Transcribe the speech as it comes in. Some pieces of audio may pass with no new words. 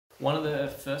One of the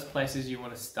first places you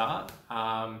want to start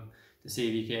to see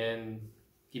if you can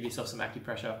give yourself some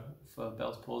acupressure for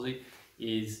Bell's palsy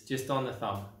is just on the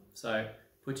thumb. So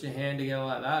put your hand together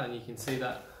like that, and you can see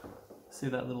that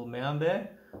little mound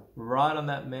there. Right on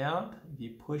that mound, if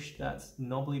you push that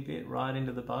knobbly bit right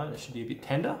into the bone, it should be a bit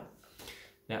tender.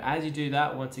 Now, as you do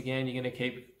that, once again, you're going to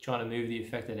keep trying to move the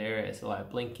affected area. So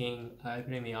like blinking,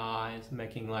 opening the eyes,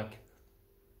 making like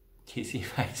kissy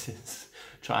faces,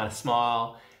 trying to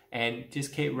smile, and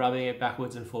just keep rubbing it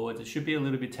backwards and forwards. It should be a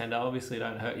little bit tender. Obviously,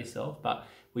 don't hurt yourself, but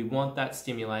we want that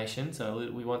stimulation. So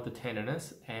we want the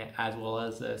tenderness as well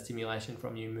as the stimulation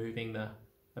from you moving the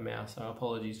mouth. So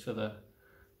apologies for the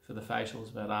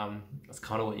facials, but that's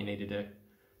kind of what you need to do.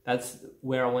 That's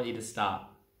where I want you to start.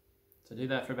 So do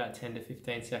that for about 10 to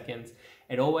 15 seconds.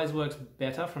 It always works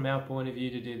better from our point of view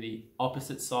to do the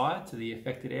opposite side to the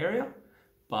affected area,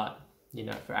 but you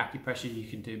know, for acupressure, you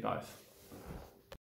can do both.